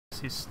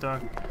he's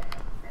stuck.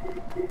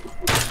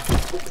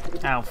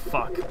 Ow,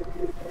 fuck.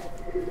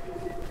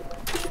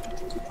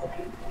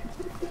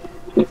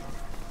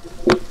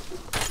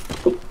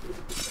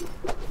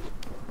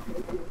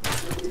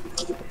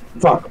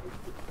 Fuck.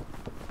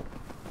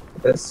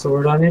 That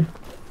sword on you?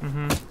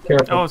 Mm-hmm.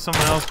 Careful. Oh,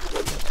 someone else.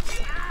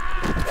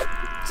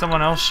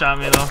 Someone else shot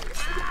me though.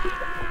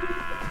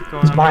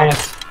 He's behind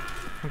us.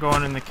 I'm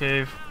going in the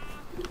cave.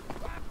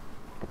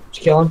 Did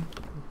you kill him?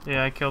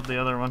 Yeah, I killed the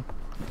other one.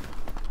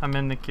 I'm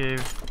in the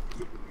cave.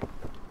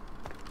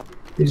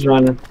 He's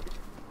running.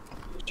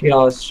 Did you get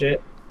all this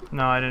shit?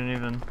 No, I didn't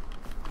even.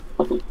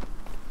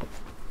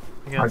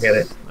 I'll get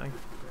it.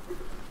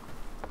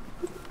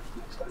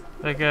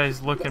 That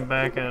guy's looking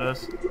back at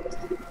us.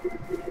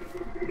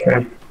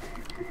 Okay.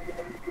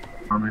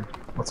 Armin,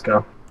 let's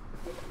go.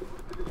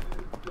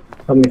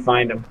 Let me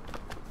find him.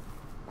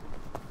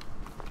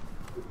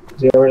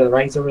 Is he over to the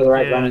right? He's over to the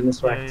right, Yeah, running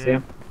this way. yeah, See yeah.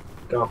 him?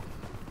 Go.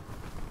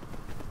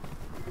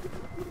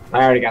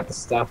 I already got the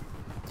stuff.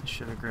 I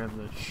should have grabbed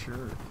that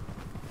shirt.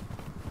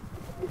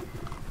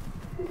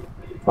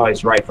 Oh,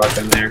 he's right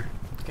fucking there.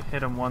 I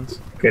hit him once.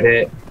 Good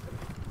hit.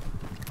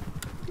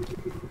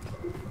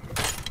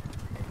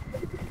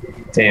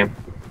 Damn.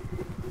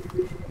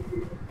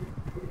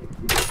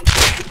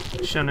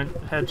 Shouldn't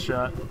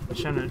headshot.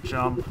 Shouldn't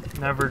jump.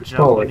 Never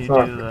jump Holy when you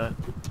fuck. do that.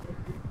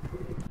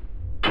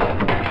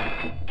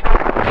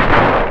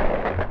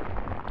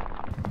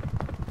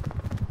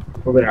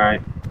 We'll be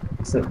alright.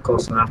 It's not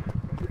close enough.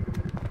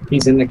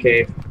 He's in the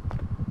cave.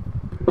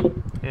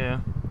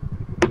 Yeah.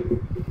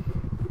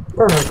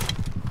 Perfect.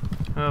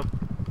 Up.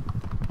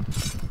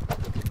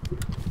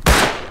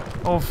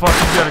 Oh fuck,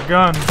 he's got a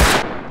gun.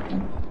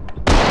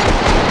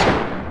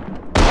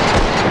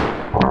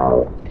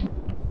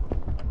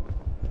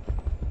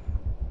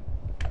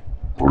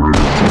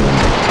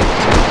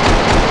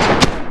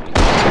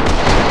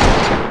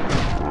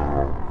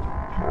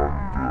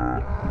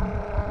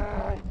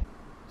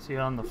 Is he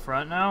on the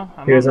front now?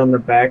 He was on the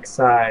back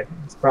side.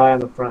 He's probably on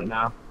the front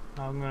now.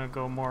 I'm gonna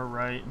go more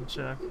right and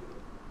check.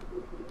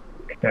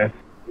 Okay.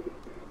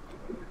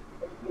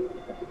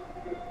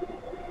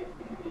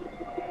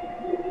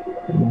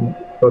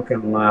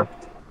 Looking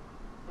left.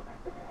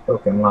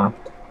 Looking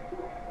left.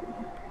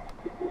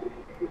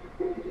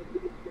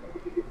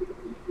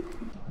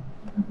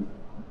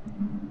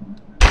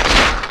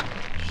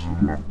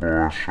 In the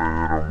bush,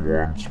 I hit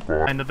him one spot.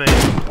 Behind the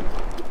base.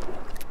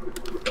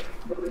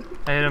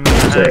 I hit him in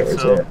the head,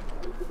 so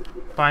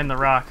find the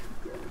rock.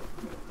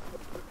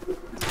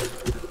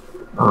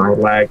 Oh, I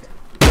lagged.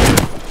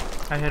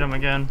 I hit him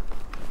again.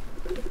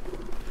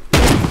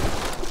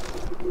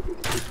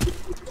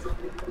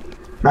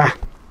 Ah.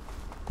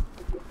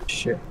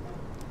 Shit.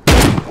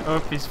 Oh,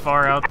 he's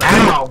far out there.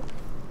 Ow!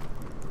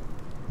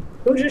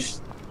 Who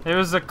just... It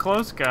was a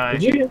close guy.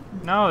 Did you...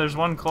 No, there's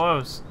one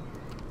close.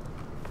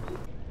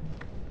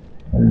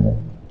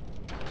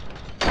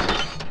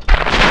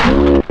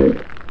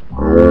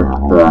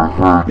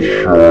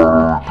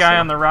 Guy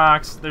on the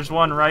rocks. There's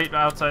one right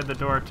outside the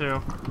door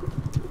too.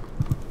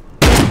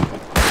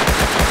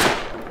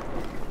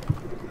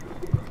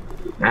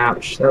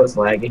 Ouch, that was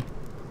laggy.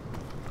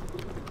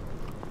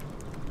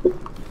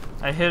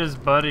 I hit his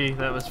buddy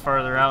that was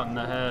farther out in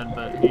the head,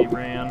 but he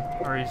ran.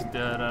 Or he's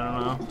dead, I don't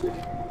know.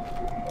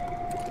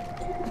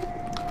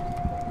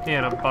 He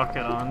had a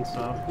bucket on,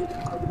 so...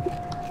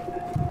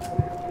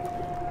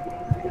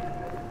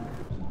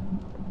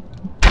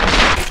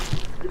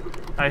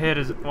 I hit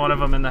one of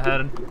them in the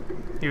head.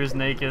 He was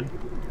naked.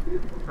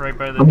 Right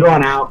by the door. I'm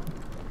going out.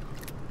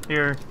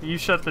 Here, you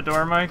shut the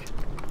door, Mike?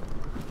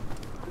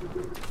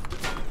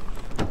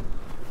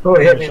 Oh,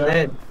 it hit me in the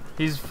head.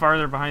 He's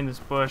farther behind this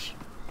bush.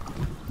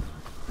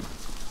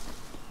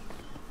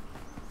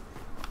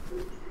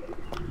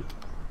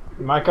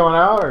 Am I coming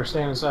out or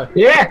staying inside?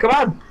 Yeah, come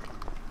on.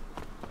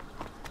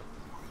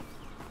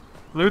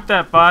 Loot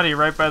that body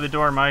right by the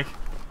door, Mike.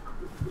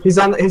 He's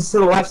to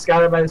the left,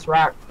 scattered by this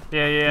rock.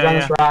 Yeah, He's yeah, on yeah.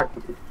 this rock.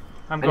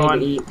 I'm I need to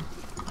going. eat.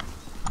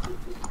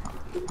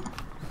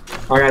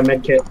 I got a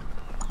med kit.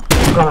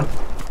 I'm coming.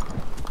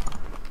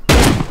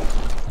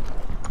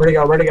 Where'd he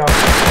go? Where'd he go?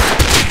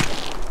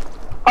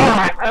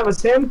 Oh, that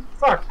was him?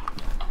 Fuck.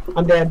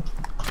 I'm dead.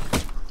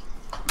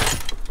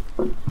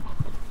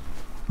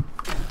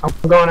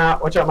 I'm going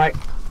out. Watch out, Mike.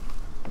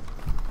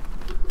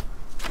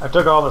 I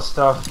took all the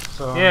stuff,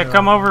 so Yeah,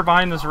 come over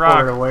behind this put it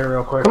rock. away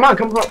real quick. Come on,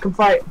 come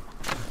fight.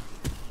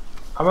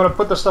 I'm gonna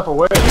put the stuff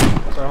away.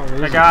 So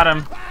I got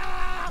him.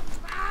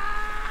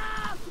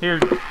 Here,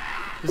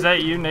 is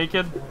that you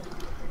naked?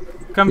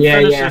 Come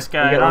finish this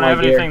guy. I don't have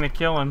anything to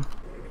kill him.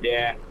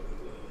 Yeah.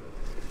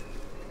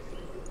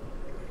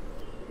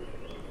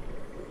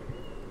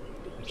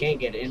 I can't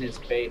get in his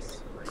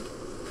face.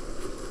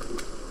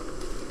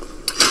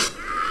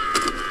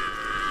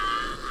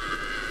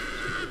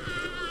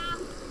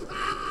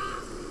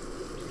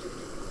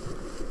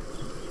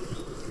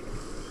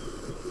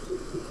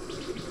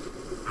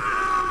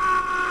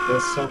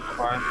 It's so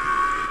quiet.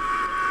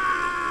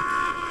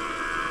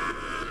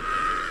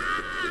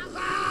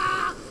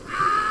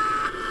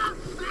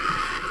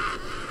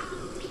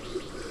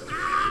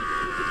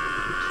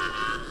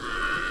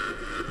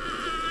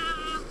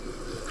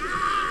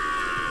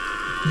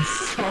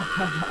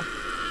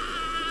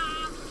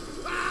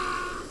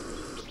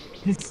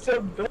 He's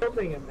still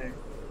building in there.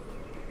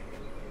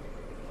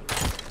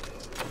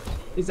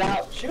 He's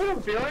out. Shoot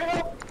him, Furio!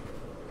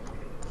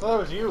 I thought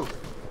it was you.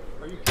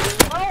 Are you kidding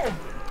me? Oh!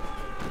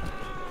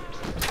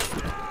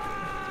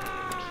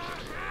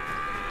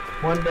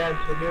 One dead.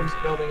 The dude's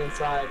building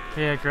inside.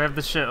 Yeah, grab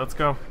the shit. Let's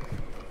go.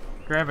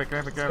 Grab it,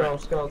 grab it, grab it.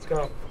 Let's go, let's go,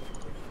 let's go.